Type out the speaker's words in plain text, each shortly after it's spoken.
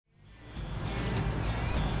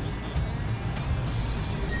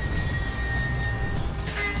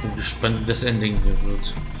Bin gespannt, wie das Ending hier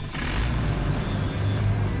wird.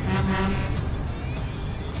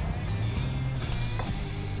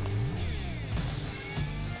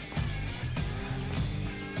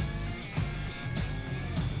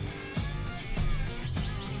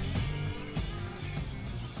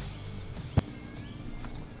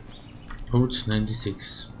 Route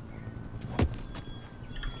 96.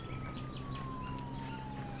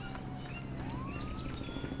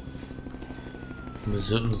 Wir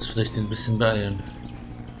sollten uns vielleicht ein bisschen beeilen.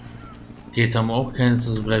 Geht haben wir auch keins,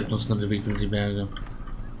 also bleibt uns nur der Weg über die Berge.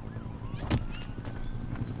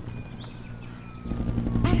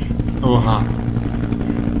 Oha.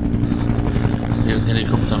 Während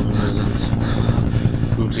Helikopter am Himmel sind.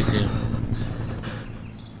 Gute Idee.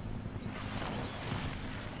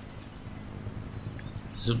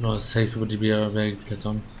 Sollten wir safe über die Berge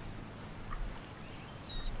klettern.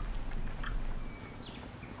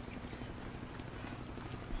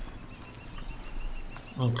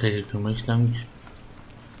 Okay, hier können wir nicht lang.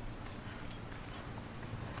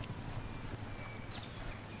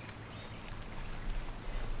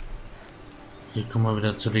 Hier kommen wir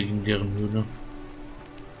wieder zur legendären Höhle.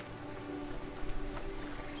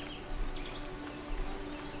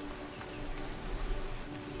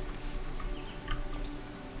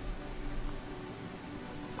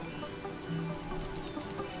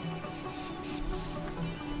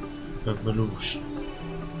 Verflocht.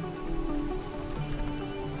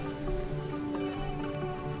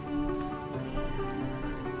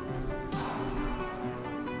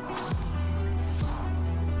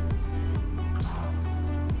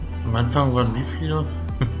 Am Anfang waren wie viele?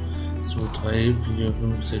 2, 3, 4,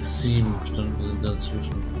 5, 6, 7 standen sind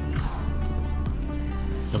dazwischen.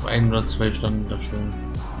 Ich glaube 1 oder 2 standen da schon.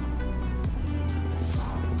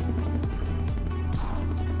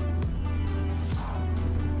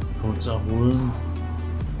 Kurz erholen.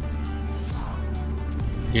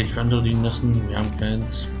 Geht für andere liegen lassen, wir haben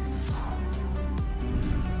keins.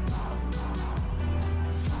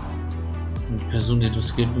 Und die Person, die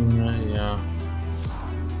etwas gibt, ja.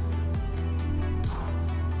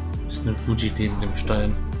 Ist eine gute Idee mit dem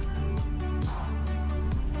Stein.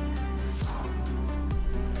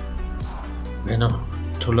 Wäre noch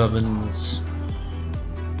toller, wenn es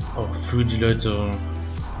auch für die Leute,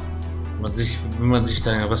 wenn man sich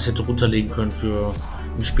da was hätte runterlegen können für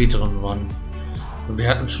einen späteren Run. Und wir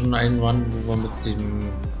hatten schon einen Run, wo wir mit dem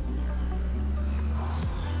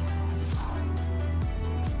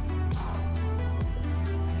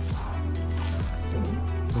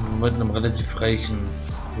mit einem relativ reichen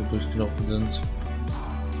durchgelaufen sind.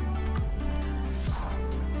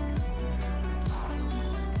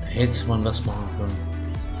 Da hätte man was machen können.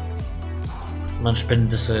 Man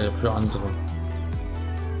spendet es ja für andere.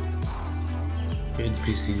 Für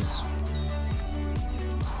NPCs.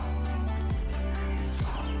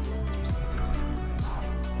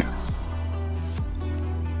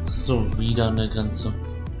 So, wieder an der Grenze.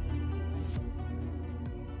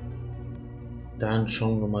 Dann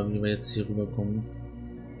schauen wir mal, wie wir jetzt hier rüberkommen.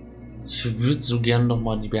 Ich würde so gern noch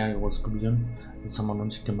mal die Berge ausprobieren. Das haben wir noch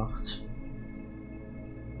nicht gemacht.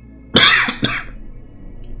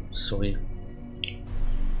 Sorry.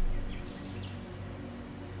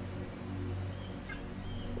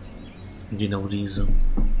 Genau diese.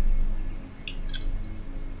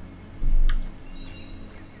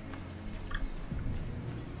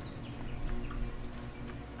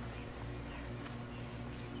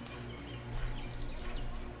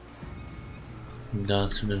 Da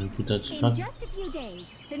ist wieder ein guter Stadt.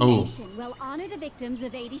 Oh.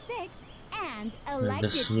 Ja,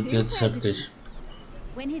 das wird jetzt heftig.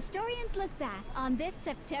 When historians look back on this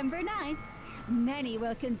September 9th, many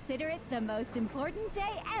will consider it the most important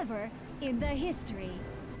day ever in the history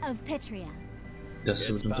of Petria. Das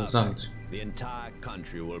wird interessant. The entire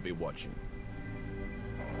country will be watching.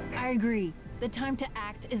 I agree. The time to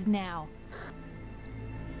act is now.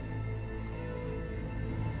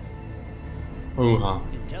 Oha.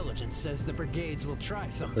 Intelligence says the brigades will try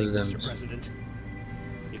something, Mr. President.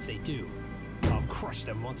 If they do, I'll crush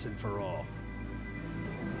them once and for all.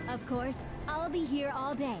 Of course, I'll be here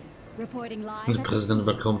all day, reporting live. Der Präsident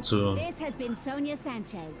wird kaum zu. This has been Sonia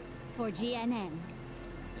Sanchez for GNN.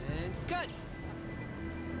 And cut.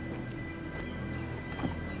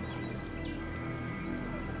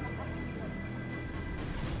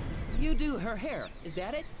 You do her hair, is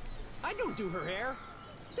that it? I don't do her hair.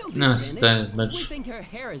 Don't be offended. We think her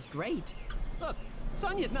hair is great. Look,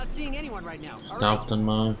 Sonia's not seeing anyone right now. All right? Dann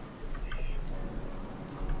mal.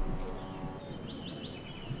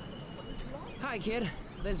 Hi, kid.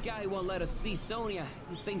 This guy won't let us see Sonia.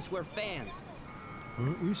 He thinks we're fans.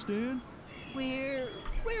 Aren't we, Stan? We're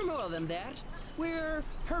We're more than that. We're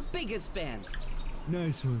her biggest fans.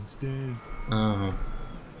 Nice one, Stan. Aha.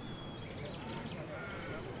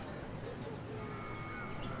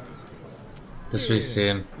 Das will ich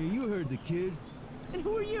sehen. Yeah, you heard the kid. And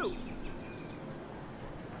who are you?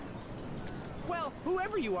 Well,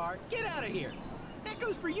 whoever you are, get out of here. That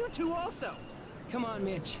goes for you two also. Come on,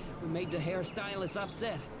 Mitch. We made the hairstylist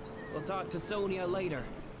upset. We'll talk to Sonia later.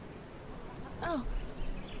 Oh,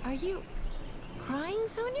 are you crying,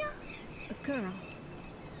 Sonia? A girl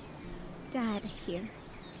died here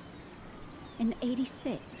in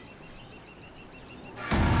 '86.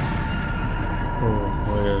 Oh,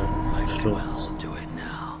 neue Might as Flucht. well do it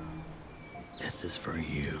now. This is for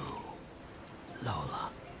you,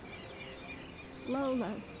 Lola.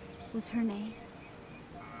 Lola was her name.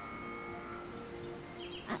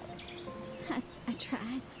 I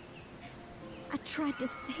tried. I tried to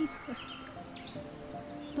save her.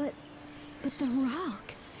 But the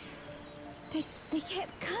rocks, they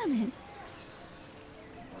kept coming.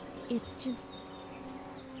 It's just,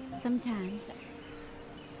 sometimes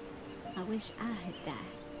I wish I had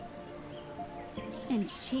died. And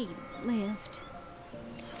she lived.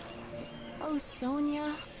 Oh,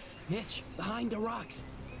 Sonia. Mitch, behind the rocks.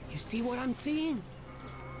 You see what I'm seeing?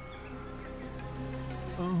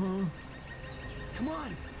 Uh-huh. Come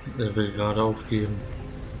on. Er will gerade aufgeben.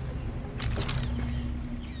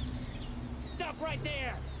 Stop right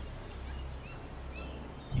there.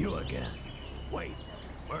 You again. Wait,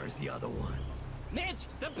 where's the other one? Mitch,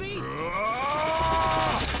 the beast.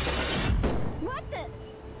 What the?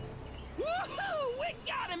 Woohoo! We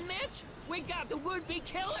got him, Mitch. We got the would-be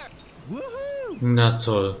killer. Woohoo! Na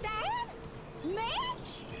toll. Dad?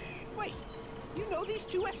 Mitch? Wait, you know these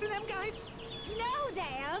two S&M guys? Know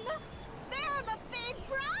them? They're the big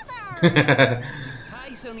brothers!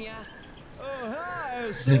 Hi, Sonia. Oh,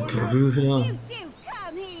 hi, Sind Sonia. Brüder. You two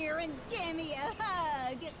come here and give me a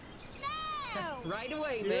hug. No! Right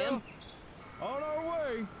away, Yeah. ma'am. On our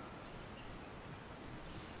way.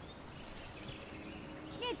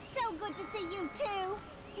 It's so good to see you too.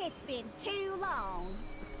 It's been too long.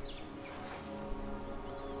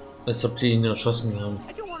 Als ob die ihn erschossen haben.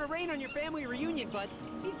 I don't want to rain on your family reunion, but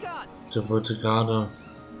he's gone. Der wollte gerade.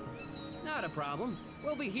 Not a problem.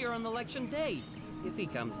 We'll be here on election day, if he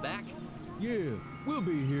comes back. Yeah, we'll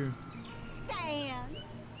be here. Stan!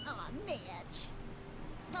 Oh, Mitch.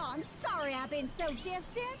 Oh, I'm sorry I've been so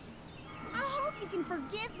distant. I hope you can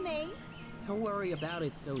forgive me. Don't worry about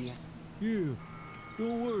it, Sonia. Yeah,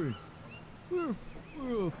 don't worry.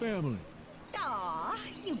 We're a family. Aw,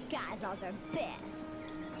 you guys are the best.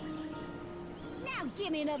 Now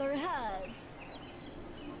give me another hug.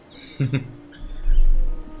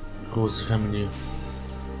 Große Familie.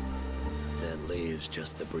 That leaves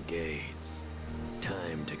just the brigades.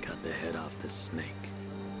 Time to cut the head off the snake.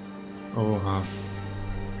 Oha.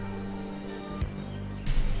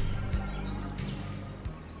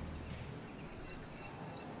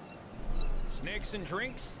 Snacks and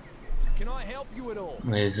drinks? Can I help you at all?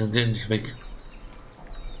 Nee, sind endlich weg.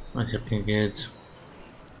 Ich hab kein Geld.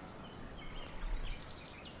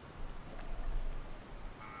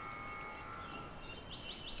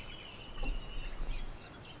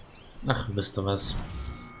 Ach, wisst ihr was?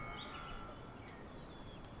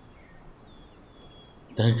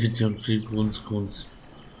 Danke dir und viel Grunz.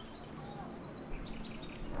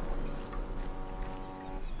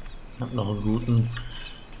 Hab noch einen guten.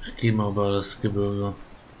 Ich gehe mal über das Gebirge.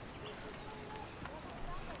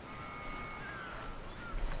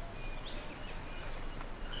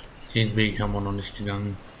 Den Weg haben wir noch nicht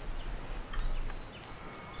gegangen.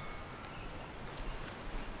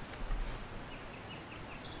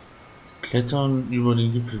 Klettern, über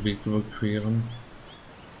den Gipfelweg überqueren.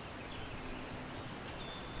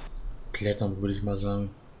 Klettern würde ich mal sagen.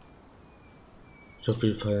 Auf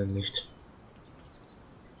jeden Fall nicht.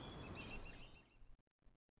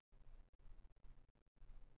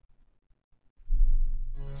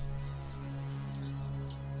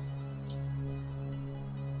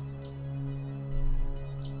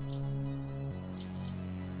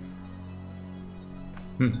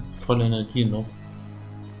 Voll Energie noch.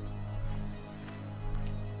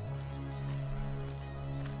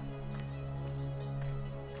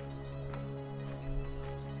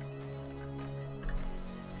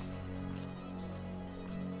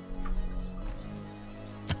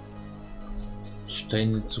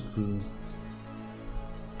 Steine zu fügen.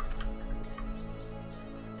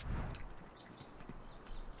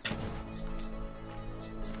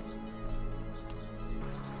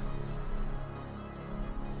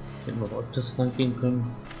 Hätten wir auf das lang gehen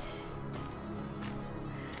können.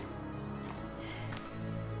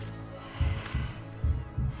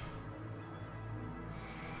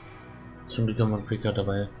 Zum Glück haben wir einen Quicker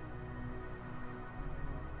dabei.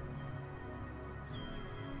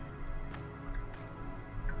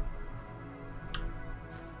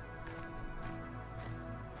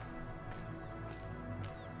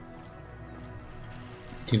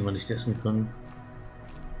 Den wir nicht essen können.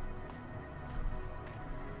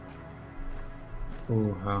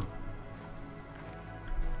 Oha.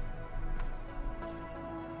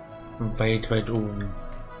 Weit, weit oben.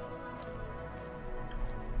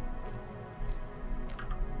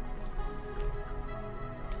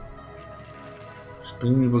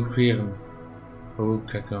 Springen, überqueren. Oh,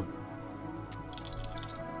 Kacke.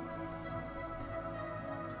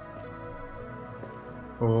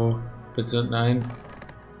 Oh, bitte, nein.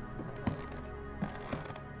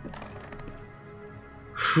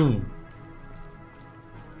 Puh.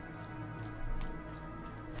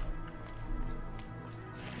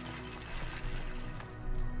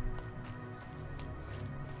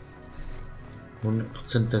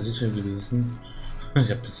 %100% wäre sicher gewesen. Ich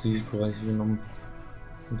habe das Risiko genommen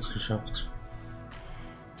und es geschafft.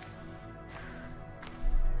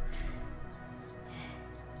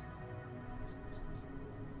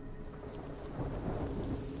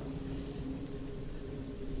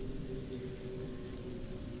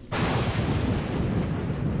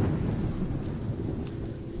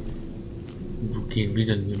 Wo gehen wir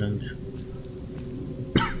denn hier lang?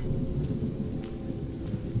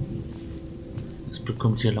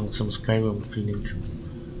 Bekommt hier langsam Skyrim-Feeling.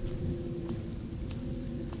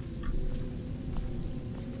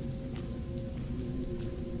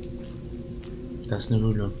 Da ist eine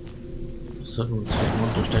Höhle. Das sollten wir uns vielleicht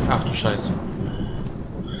unterstellen. Ach du Scheiße.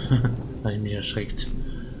 Habe ich mich erschreckt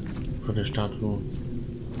vor der Statue.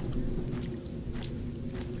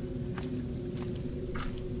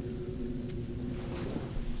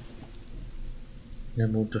 Ja,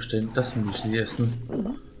 unterstellen, das müssen sie essen.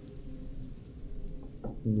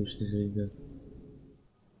 Möglichkeiten.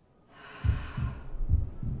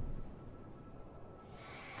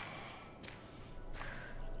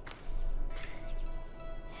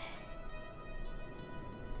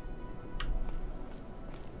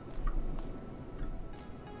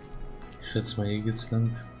 Ich schätze mal, hier geht's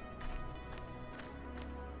lang.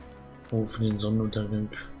 Auf den Sonnenuntergang.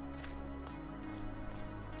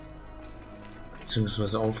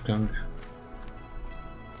 Beziehungsweise Aufgang.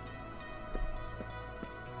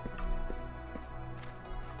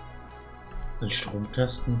 Ein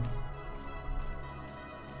Stromkasten.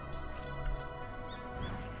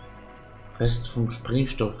 Rest vom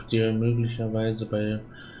Sprengstoff, der möglicherweise bei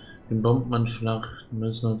dem Bombenanschlag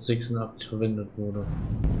 1986 verwendet wurde.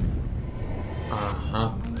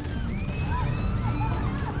 Aha.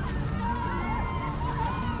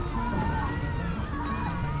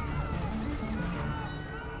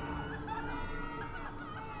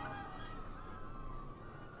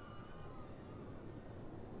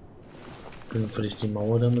 Können wir vielleicht die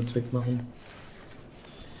Mauer damit wegmachen?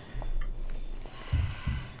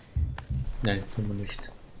 Nein, können wir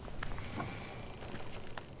nicht.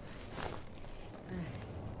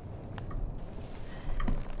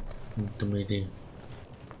 Dumme Idee.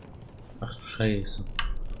 Ach du Scheiße.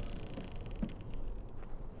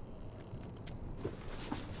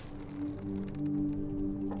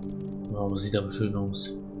 Wow, sieht aber schön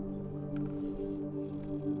aus.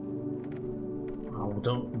 Wow,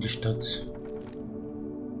 da unten die Stadt.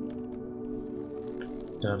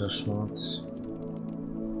 Da das Schwarz.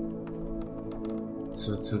 Es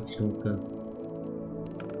wird wirklich dunkel.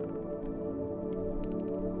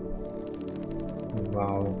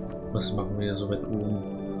 Wow, was machen wir so weit oben?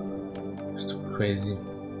 Das ist doch crazy.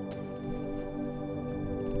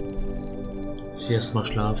 Ich will erstmal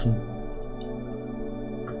schlafen.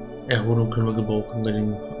 Erholung können wir gebrauchen bei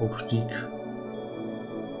dem Aufstieg.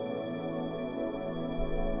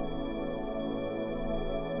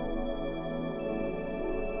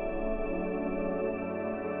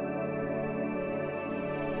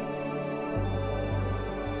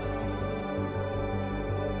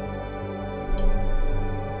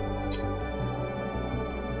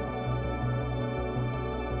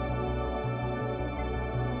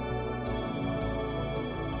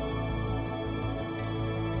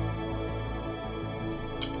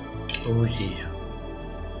 Oh je.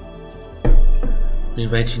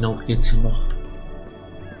 Wie weit hinauf geht's hier noch?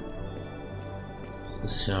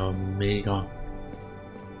 Das ist ja mega,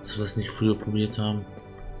 dass wir das nicht früher probiert haben.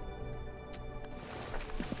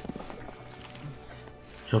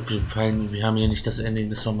 Ich hoffe, wir haben ja nicht das Ende,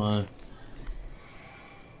 das wir mal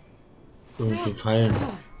irgendwie fallen.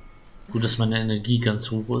 Gut, dass meine Energie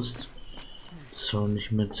ganz hoch ist. So,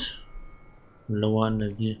 nicht mit lower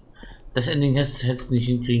Energie. Das Ending hättest du nicht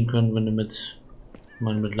hinkriegen können, wenn du mit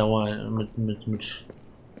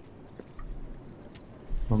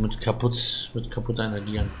kaputter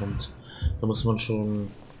Energie ankommt. Da muss man schon.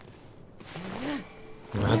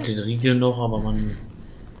 Man hat den Riegel noch, aber man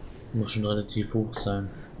muss schon relativ hoch sein.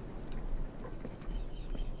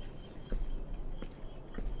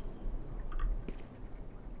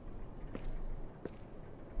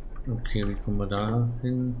 Okay, wie kommen wir da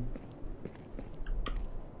hin?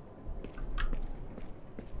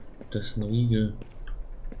 Das ist ein Riegel.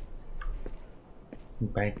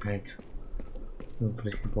 Ein Backpack. Den wir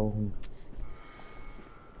vielleicht brauchen.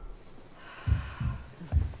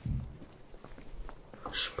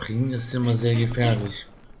 Springen ist immer sehr gefährlich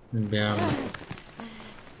in Bergen.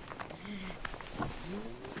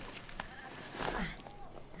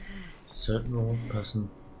 Sollten wir aufpassen.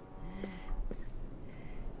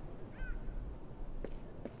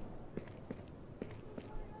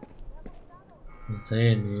 Eine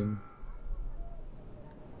Seil nehmen.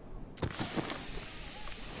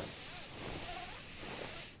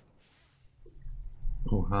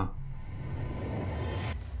 Oha.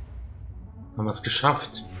 Haben wir es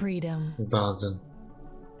geschafft. Freedom. Wahnsinn.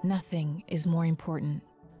 Nothing is more important,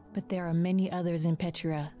 but there are many others in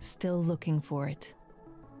Petria still looking for it.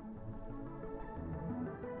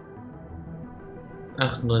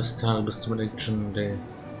 38 Tage bis zum Election Day.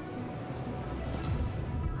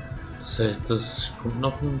 Das heißt, das kommt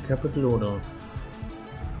noch ein Kapitel, oder?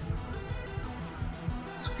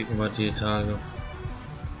 Es geht immer die Tage.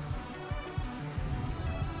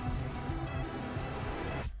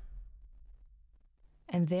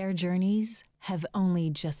 And their journeys have only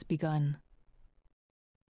just begun.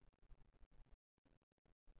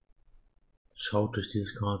 Schaut euch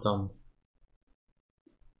diese Karte an.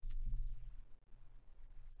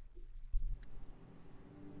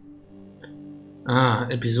 Ah,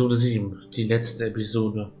 Episode 7. Die letzte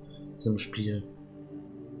Episode zum Spiel.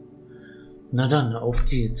 Na dann, auf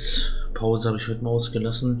geht's. Pause habe ich heute mal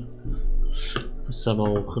ausgelassen. Ist aber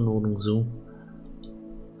auch in Ordnung so.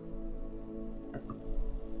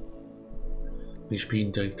 Wir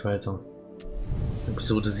spielen direkt weiter.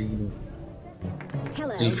 Episode 7.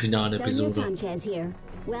 Hello, Die finale Sonia Episode. Sanchez here.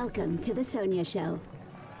 Welcome to the Sonia Show.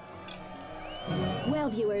 Well,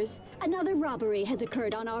 viewers, another robbery has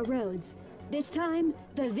occurred on our roads. This time,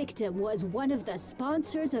 the victim was one of the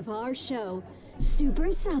sponsors of our show,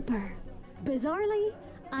 Super Supper. Bizarrely,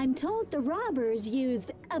 I'm told the robbers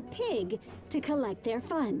used a pig to collect their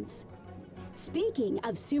funds. Speaking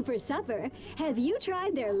of Super Supper, have you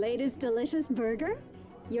tried their latest delicious burger?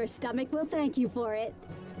 Your stomach will thank you for it.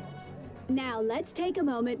 Now let's take a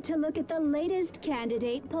moment to look at the latest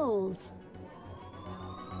candidate polls.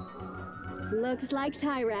 Looks like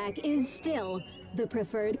Tyrak is still the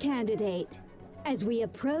preferred candidate. As we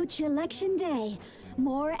approach election day,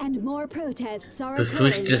 more and more protests are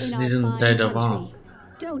occurring Befürchte, dass in diesen our fine leider wahr. country.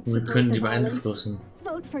 Don't Wir support können the die violence. beeinflussen.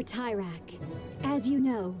 Vote for Tyrak. As you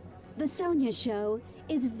know, the Sonia Show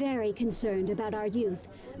is very concerned about our youth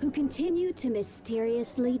who continue to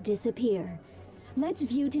mysteriously disappear. Let's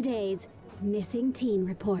view today's Missing Teen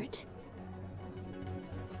Report.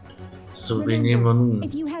 So, wen nehmen wir nun?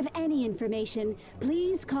 If you have any information,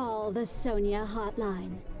 please call the Sonia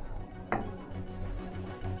hotline.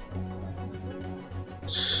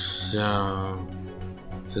 Tja,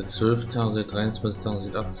 seit 12 Tagen, seit 23 Tagen,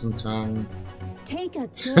 seit 18 Tagen. Take a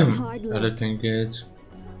good hard Alle look. kein Geld.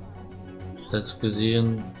 Jetzt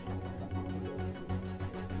gesehen.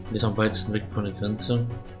 Ist am weitesten weg von der Grenze.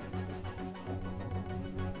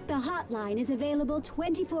 The hotline is available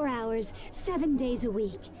 24 hours, 7 days a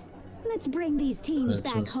week. Let's bring these teens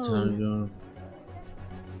back 23 home.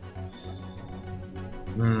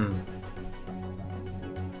 Tage.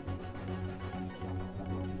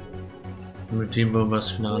 Mit dem wollen wir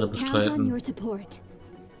das Finale We count on bestreiten. your support.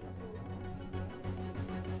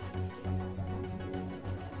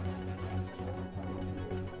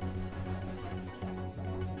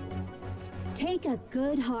 Take a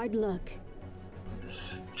good hard look.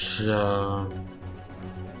 Tja.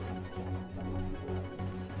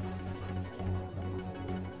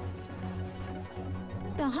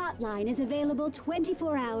 The hotline is available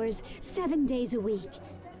 24 hours, 7 days a week.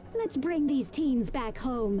 Let's bring these teens back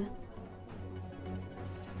home.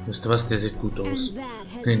 Wisst ihr was? Der sieht gut aus. And that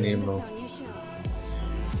has Den been nehmen the wir. Sonia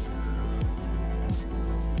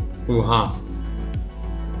Show. Oha.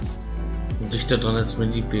 Und dichter dran, als mir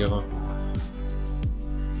lieb wäre.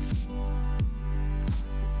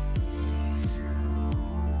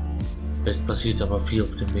 Vielleicht passiert aber viel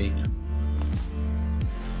auf dem Weg.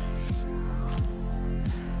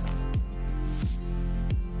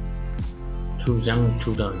 Too young,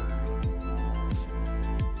 too done.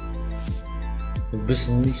 Wir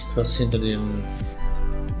wissen nicht, was hinter den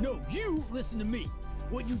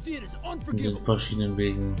verschiedenen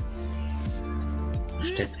Wegen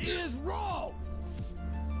steckt.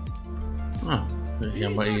 Ah, hier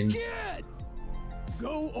haben wir ihn.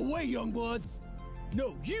 Go away, young blood.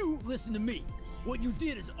 No, you listen to me. What you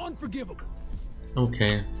did is unforgivable.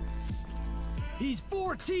 Okay. He's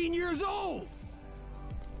 14 years old.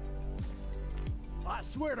 I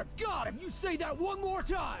swear to God, if you say that one more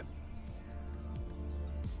time.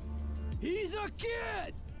 He's a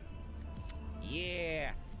kid.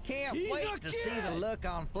 Yeah, can't He's wait to see the look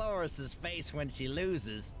on Floris's face when she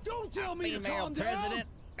loses. Don't tell me to Female calm president.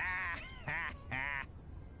 down.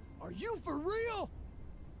 Are you for real?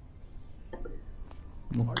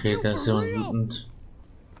 Okay, da ist jemand wütend.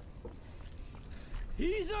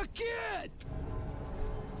 He's a kid.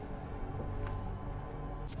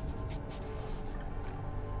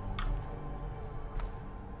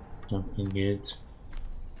 Danke, geht.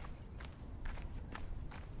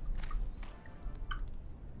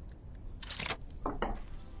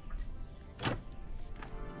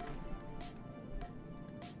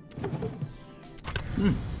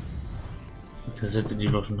 Die Kassette,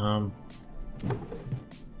 die wir schon haben.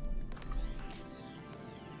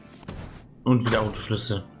 Und wieder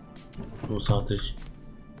Autoschlüssel. Großartig.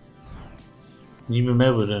 Liebe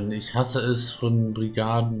Meriden, ich hasse es, von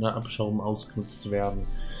Brigaden der Abschaum ausgenutzt zu werden.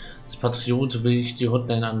 Als Patriot will ich die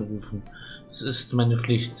Hotline anrufen. Es ist meine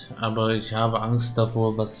Pflicht, aber ich habe Angst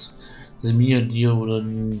davor, was sie mir, dir oder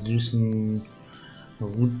den süßen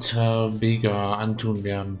Rutabeger antun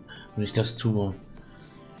werden, wenn ich das tue.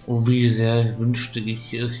 Oh, wie sehr wünschte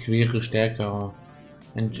ich, ich wäre stärkerer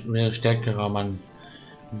Mann.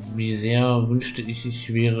 Wie sehr wünschte ich,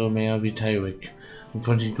 ich wäre mehr wie Tyrek. Und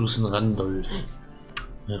von den großen Randolph.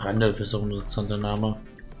 Randolph ist auch ein interessanter Name.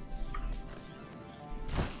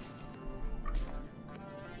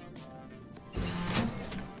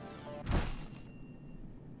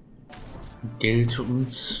 Geld für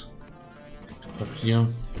uns. Papier.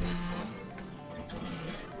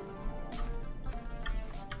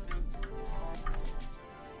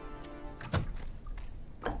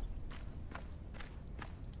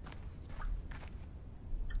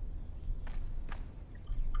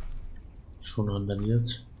 Schon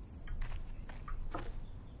randaliert.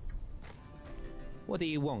 What do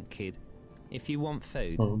you want, kid? If you want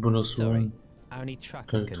food, Oh, sorry, only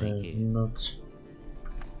truckers can eat here.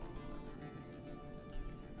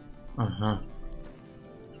 Aha.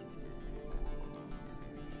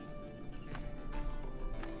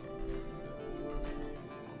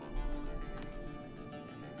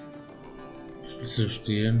 Schlüssel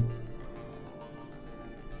stehen.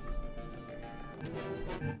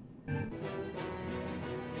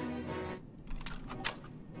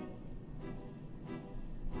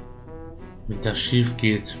 Wenn das schief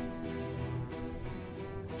geht.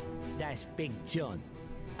 That's Big John.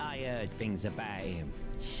 I heard things about him.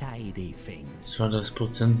 Shady things.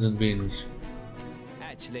 2% sind wenig.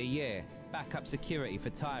 Actually, yeah. Backup security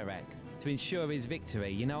for Tyrek. To ensure his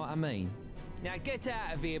victory, you know what I mean? Now get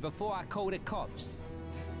out of here before I call the cops.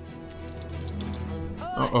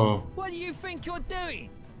 Uh-oh. What do you think you're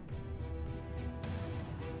doing?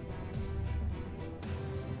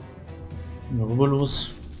 Na, rüber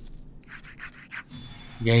los.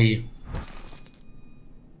 Yay.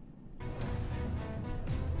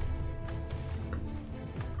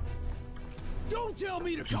 Don't tell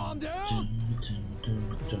me to calm down.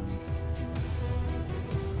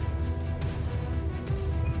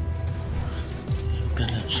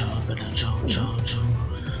 Better ciao.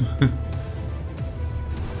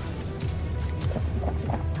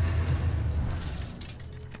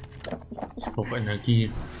 Ich brauche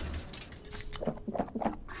Energie.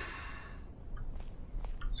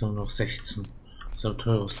 So, noch 16. So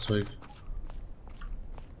teures Zeug.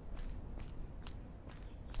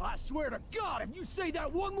 I swear to God, if you say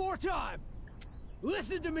that one more time.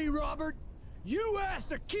 Listen to me, Robert. You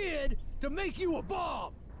asked a kid to make you a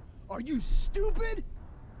bomb. Are you stupid?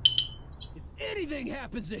 If anything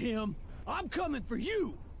happens to him, I'm coming for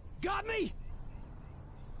you. Got me?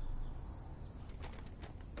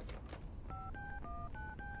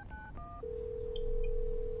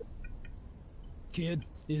 Kid,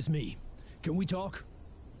 it's me. Can we talk?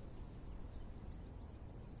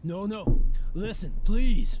 No. Listen,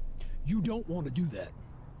 please. You don't want to do that.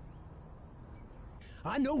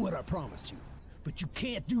 I know what I promised you, but you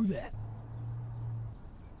can't do that.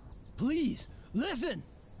 Please, listen.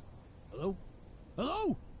 Hello?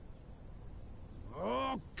 Hello?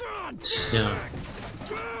 Oh, God! Yeah.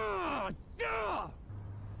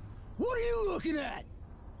 What are you looking at?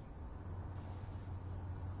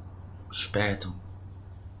 Später.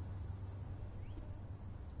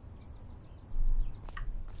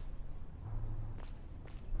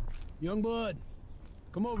 Young blood,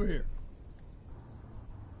 come over here.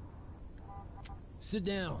 Sit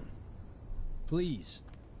down, please.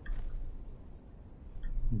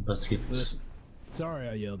 Was gibt's? Listen, sorry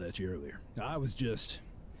I yelled at you earlier. I was just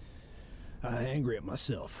angry at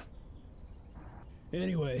myself.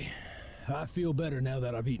 Anyway, I feel better now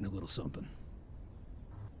that I've eaten a little something.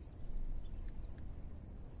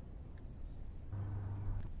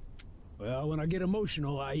 Well, when I get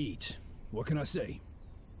emotional, I eat. What can I say?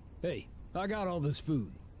 Hey, I got all this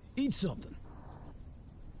food. Eat something.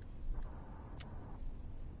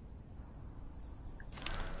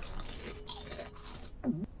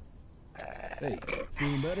 Hey,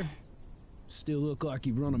 feeling better? Still look like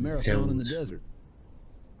you've run a marathon in the desert.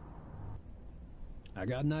 I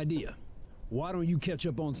got an idea. Why don't you catch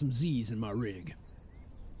up on some Z's in my rig?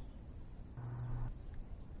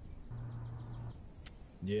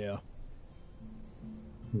 Yeah.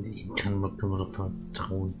 Ich kann mir doch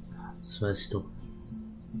vertrauen. Das weiß ich doch.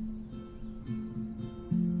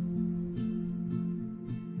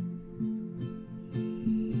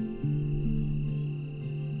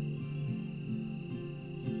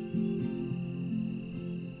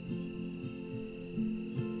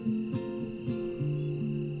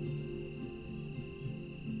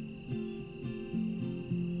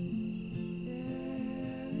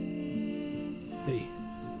 Hey,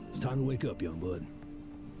 it's time to wake up, young blood.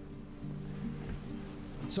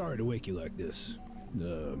 Sorry to wake you like this.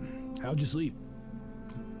 How'd you sleep?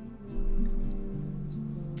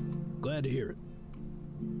 Glad to hear it.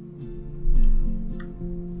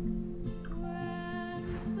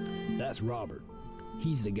 That's Robert.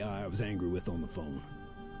 He's the guy I was angry with on the phone.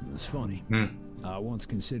 It's funny. I once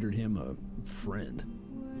considered him a friend.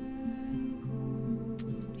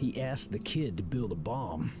 He asked the kid to build a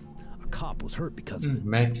bomb. A cop was hurt because of it.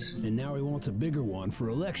 Max. And now he wants a bigger one for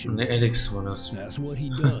election. Alex war das. That's what he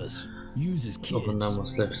does. Uses kids. Did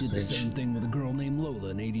the same thing with a girl named Lola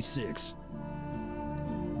in '86.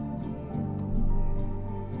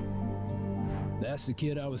 That's the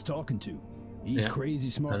kid I was talking to. He's crazy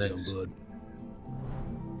smart, young blood.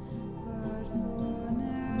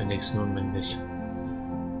 Alex nur männlich.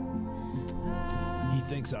 He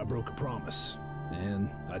thinks I broke a promise, and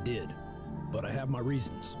I did. But I have my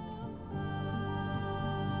reasons.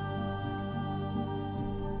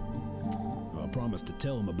 I promised to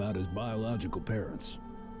tell him about his biological parents.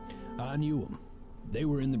 I knew them. They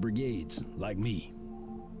were in the brigades, like me.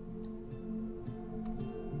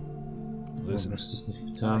 Listen,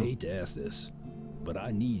 I hate to ask this, but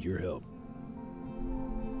I need your help.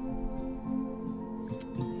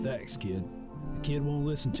 Thanks, kid. The kid won't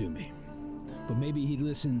listen to me. But maybe he'd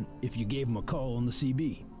listen if you gave him a call on the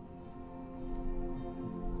CB.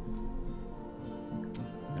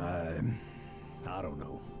 I don't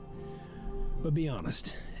know. But be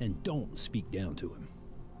honest, and don't speak down to him.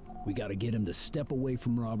 We gotta get him to step away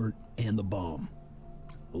from Robert and the bomb.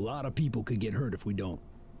 A lot of people could get hurt if we don't.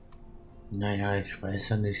 Naja, ich weiß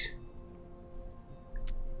ja nicht.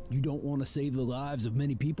 You don't want to save the lives of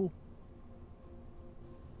many people?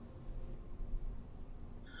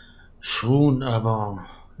 Schon, aber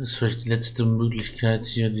ist vielleicht die letzte Möglichkeit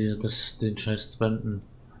hier, den Scheiß zu beenden.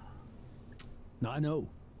 I know,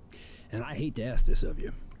 and I hate to ask this of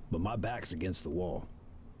you, but my back's against the wall.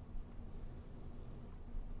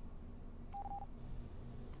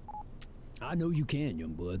 I know you can,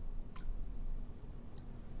 young blood.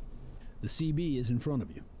 The CB is in front of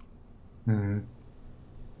you.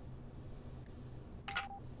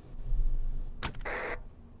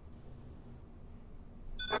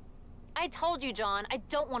 I told you, John, I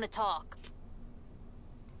don't want to talk.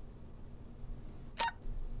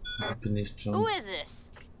 Bin ich John. Who is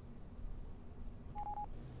this?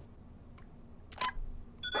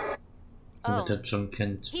 Damit er John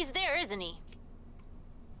kennt. He's there, isn't he?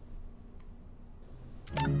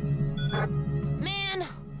 Man,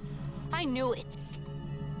 I knew it.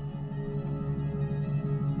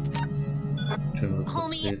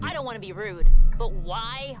 Homie, I don't want to be rude, but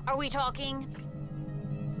why are we talking?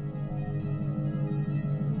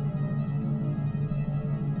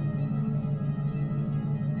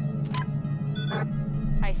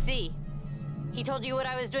 I see. He told you what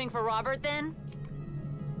I was doing for Robert then?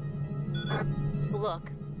 Look,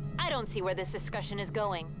 I don't see where this discussion is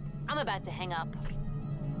going. I'm about to hang up.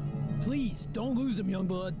 Please, don't lose him, young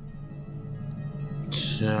blood.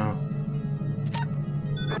 Tja.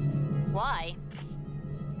 Why?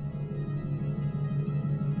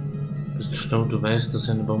 Bist du schlau, du weißt, dass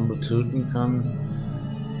eine Bombe töten kann?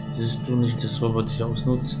 Siehst du nicht, dass Robert dich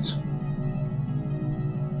ausnutzt?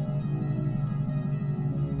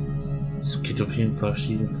 geht auf jeden Fall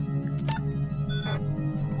schief.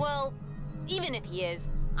 Well, even if he is,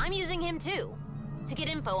 I'm using him too. To get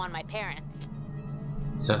info on my parents.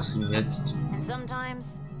 Sag's ihm jetzt. And sometimes,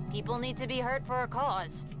 people need to be hurt for a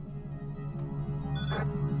cause.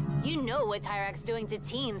 You know what Tyrak's doing to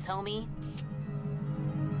teens, homie.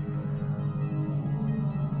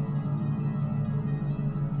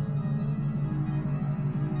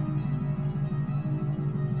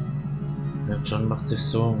 Ja, John macht sich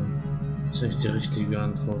Sorgen. Das ist echt die richtige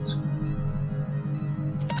Antwort.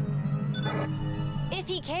 If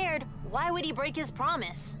he cared, why would he break his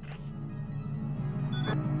promise?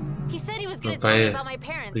 He said he was going to tell me about my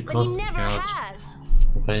parents, but he never has.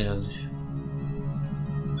 Weil er sich...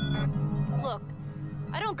 Look,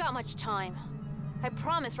 I don't got much time. I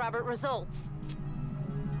promise Robert results.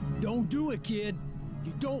 Don't do it, kid.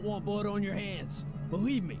 You don't want blood on your hands.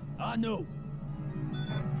 Believe me, I know.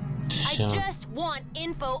 I just want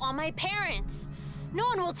info on my parents. No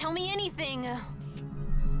one will tell me anything.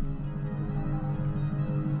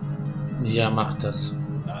 Ja, mach das.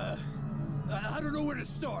 I don't know where to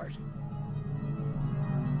start.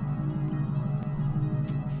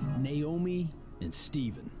 Naomi and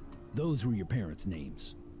Stephen. Those were your parents'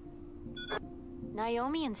 names.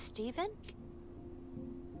 Naomi and Stephen?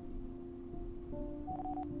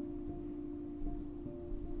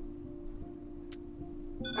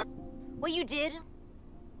 What you did,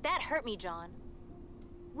 that hurt me, John.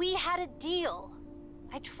 We had a deal.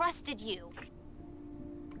 I trusted you.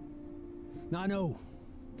 I know.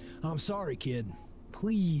 I'm sorry, kid.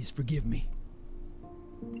 Please forgive me.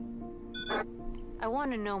 I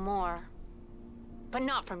want to know more. But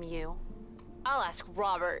not from you. I'll ask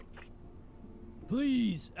Robert.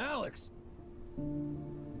 Please, Alex.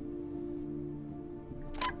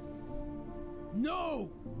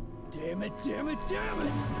 No! Damn it, damn it, damn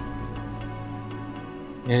it!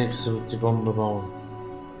 Ja, nichts so die Bombe bauen.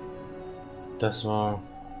 Das war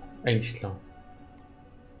eigentlich klar.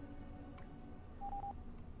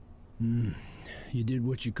 You did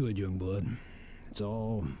what you could, young blood. It's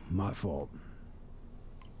all my fault.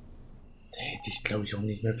 Da hätte ich, glaube ich, auch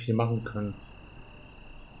nicht mehr viel machen können.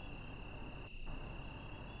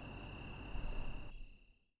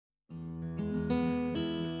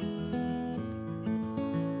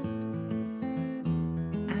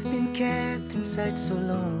 I've been kept inside so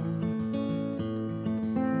long.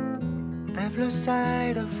 I've lost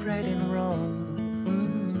sight of right and wrong.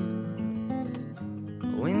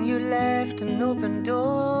 When you left an open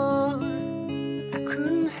door, I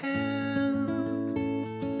couldn't help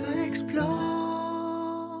but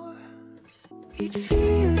explore. It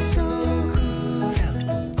feels so